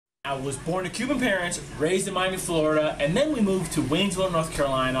I was born to Cuban parents, raised in Miami, Florida, and then we moved to Waynesville, North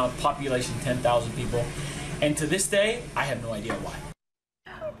Carolina, population 10,000 people. And to this day, I have no idea why.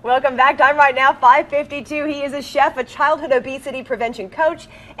 Welcome back. Time right now, 5:52. He is a chef, a childhood obesity prevention coach,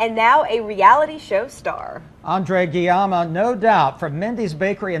 and now a reality show star. Andre Guillama, no doubt, from Mindy's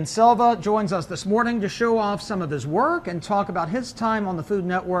Bakery in Sylva, joins us this morning to show off some of his work and talk about his time on the Food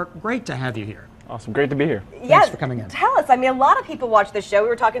Network. Great to have you here. Awesome. Great to be here. Thanks for coming in. Tell us, I mean, a lot of people watch this show. We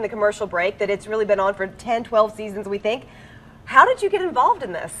were talking in the commercial break that it's really been on for 10, 12 seasons, we think. How did you get involved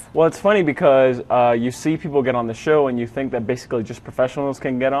in this? Well, it's funny because you see people get on the show and you think that basically just professionals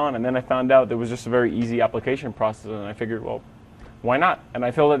can get on, and then I found out there was just a very easy application process, and I figured, well, why not? And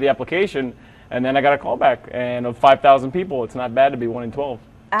I filled out the application, and then I got a call back, and of 5,000 people, it's not bad to be 1 in 12.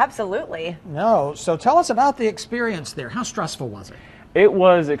 Absolutely. No, so tell us about the experience there. How stressful was it? It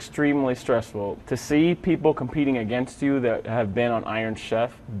was extremely stressful to see people competing against you that have been on Iron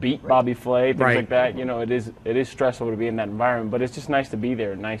Chef, beat Bobby Flay, things like that. You know, it is stressful to be in that environment, but it's just nice to be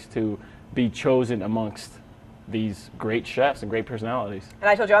there, nice to be chosen amongst these great chefs and great personalities. And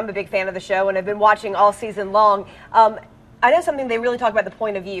I told you I'm a big fan of the show and I've been watching all season long. I know something they really talk about the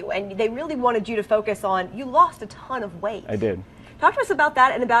point of view, and they really wanted you to focus on, you lost a ton of weight. I did. Talk to us about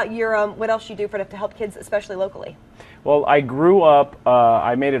that and about your what else you do to help kids, especially locally. Well, I grew up,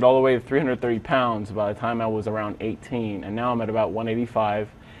 I made it all the way to 330 pounds by the time I was around 18, and now I'm at about 185,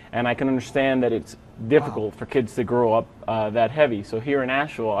 and I can understand that it's difficult for kids to grow up that heavy. So here in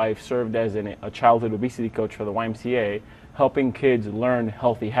Asheville, I've served as a childhood obesity coach for the YMCA, helping kids learn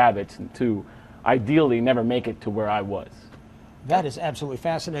healthy habits and to ideally never make it to where I was. That is absolutely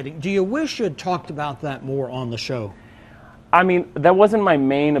fascinating. Do you wish you had talked about that more on the show? I mean, that wasn't my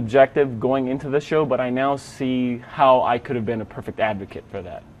main objective going into the show, but I now see how I could have been a perfect advocate for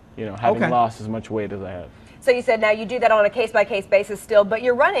that, you know, having lost as much weight as I have. So you said now you do that on a case-by-case basis still, but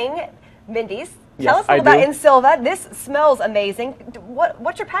you're running Mindy's. Yes, Tell us a little about in Sylva. This smells amazing.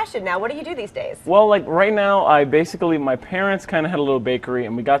 What's your passion now? What do you do these days? Well, like right now, my parents kind of had a little bakery,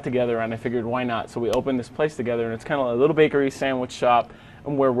 and we got together, and I figured why not? So we opened this place together, and it's kind of a little bakery sandwich shop,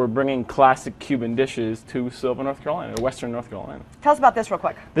 where we're bringing classic Cuban dishes to Sylva, North Carolina, or Western North Carolina. Tell us about this real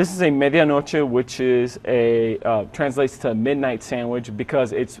quick. This is a medianoche, which is translates to midnight sandwich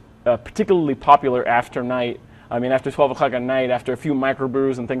because it's particularly popular after 12 o'clock at night, after a few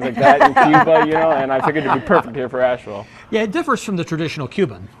microbrews and things like that in Cuba, you know, and I figured it'd be perfect here for Asheville. Yeah, it differs from the traditional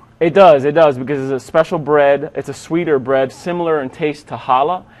Cuban. It does, because it's a special bread. It's a sweeter bread, similar in taste to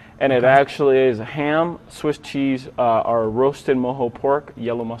challah. And it actually is ham, Swiss cheese, or roasted mojo pork,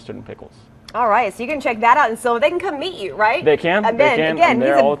 yellow mustard, and pickles. All right, so you can check that out, and so they can come meet you, right? They can. And they can. Again, I'm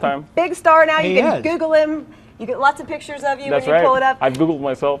there all the time. Big star now. He You can is. Google him. You get lots of pictures of you That's when you pull it up. I've Googled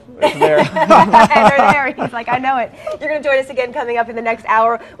myself. It's there. And they're there. He's like, I know it. You're going to join us again coming up in the next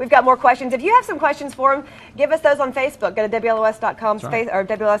hour. We've got more questions. If you have some questions for him, give us those on Facebook. Go to WLOS.com's or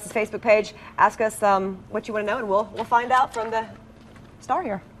WLOS's Facebook page. Ask us what you want to know, and we'll find out from the star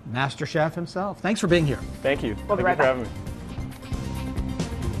here. Master Chef himself. Thanks for being here. Thank you. We'll be right Thank you for back. having me.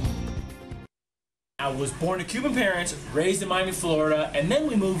 I was born to Cuban parents, raised in Miami, Florida, and then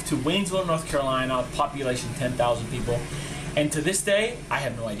we moved to Waynesville, North Carolina, population 10,000 people. And to this day, I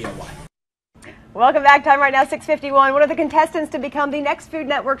have no idea why. Welcome back. Time right now, 6:51. One of the contestants to become the next Food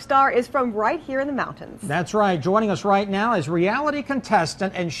Network star is from right here in the mountains. That's right. Joining us right now is reality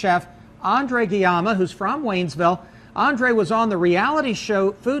contestant and chef Andre Guillama, who's from Waynesville. Andre was on the reality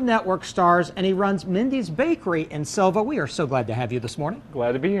show Food Network Stars, and he runs Mindy's Bakery in Sylva. We are so glad to have you this morning.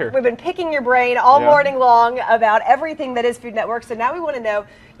 Glad to be here. We've been picking your brain all morning long about everything that is Food Network, so now we want to know,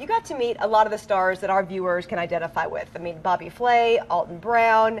 you got to meet a lot of the stars that our viewers can identify with. I mean, Bobby Flay, Alton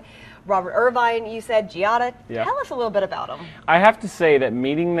Brown, Robert Irvine, you said, Giada. Yeah. Tell us a little bit about them. I have to say that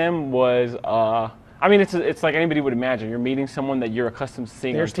meeting them was, I mean, it's like anybody would imagine. You're meeting someone that you're accustomed to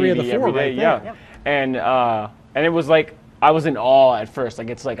seeing on TV three of the four every day. right there. Yeah. And it was like, I was in awe at first. Like,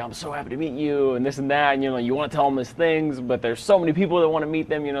 it's like, I'm so happy to meet you and this and that. And, you know, you want to tell them these things, but there's so many people that want to meet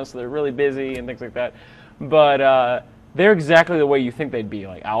them, you know, so they're really busy and things like that. But they're exactly the way you think they'd be.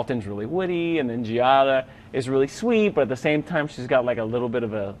 Like, Alton's really witty, and then Giada is really sweet, but at the same time, she's got like a little bit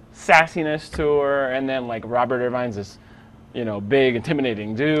of a sassiness to her. And then, like, Robert Irvine's this, you know, big,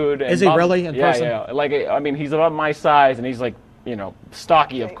 intimidating dude. And Is he really in person? Yeah. Like, I mean, he's about my size, and he's like, you know,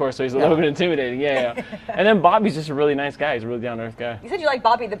 stocky, of course, so he's a little bit intimidating. Yeah. And then Bobby's just a really nice guy. He's a really down-to-earth guy. You said you like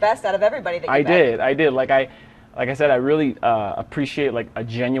Bobby the best out of everybody that you met. I did. Like I said, I really appreciate like a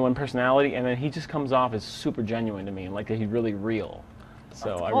genuine personality, and then he just comes off as super genuine to me, and like he's really real.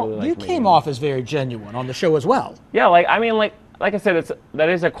 So I really like you meeting came him. off as very genuine on the show as well. Yeah, like I mean, like like I said, that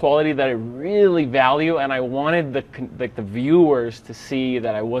is a quality that I really value, and I wanted the viewers to see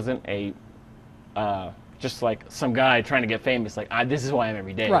that I wasn't a just like some guy trying to get famous. Like, this is who I am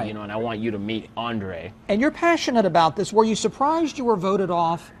every day, Right. you know. And I want you to meet Andre. And you're passionate about this. Were you surprised you were voted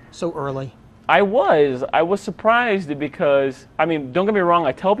off so early? I was surprised because, I mean, don't get me wrong,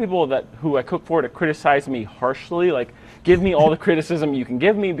 I tell people that who I cook for to criticize me harshly, like, give me all the criticism you can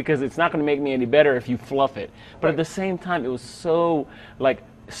give me because it's not going to make me any better if you fluff it. But at the same time, it was so, like,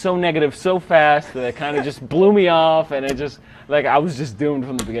 so negative so fast that it kind of just blew me off, and it just, like, I was just doomed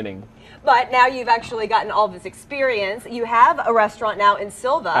from the beginning. But now you've actually gotten all this experience. You have a restaurant now in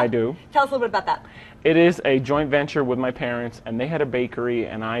Sylva. I do. Tell us a little bit about that. It is a joint venture with my parents, and they had a bakery,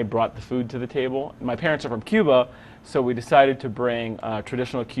 and I brought the food to the table. My parents are from Cuba, so we decided to bring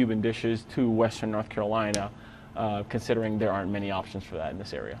traditional Cuban dishes to Western North Carolina, considering there aren't many options for that in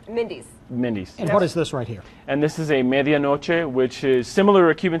this area. Mindy's. Mindy's. And what is this right here? And this is a medianoche, which is similar to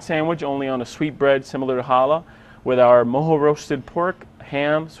a Cuban sandwich, only on a sweet bread similar to challah, with our mojo roasted pork,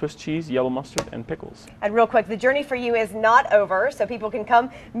 ham, Swiss cheese, yellow mustard, and pickles. And real quick, the journey for you is not over, so people can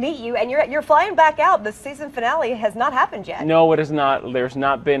come meet you. And you're flying back out. The season finale has not happened yet. No, it is not. There's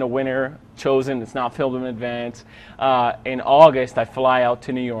not been a winner chosen. It's not filmed in advance. In August, I fly out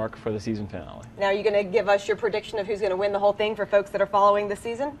to New York for the season finale. Now, are you going to give us your prediction of who's going to win the whole thing for folks that are following the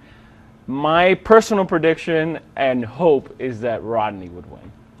season? My personal prediction and hope is that Rodney would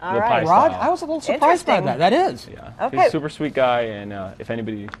win. All the right. pie Rod, style. I was a little surprised by Interesting. that. That is. Yeah, Okay. he's a super sweet guy, and if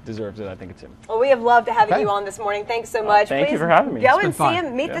anybody deserves it, I think it's him. Well, we have loved having Okay. you on this morning. Thanks so much. Thank you Please for having me. Go It's and been see fun.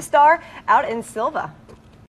 him, meet the star out in Sylva.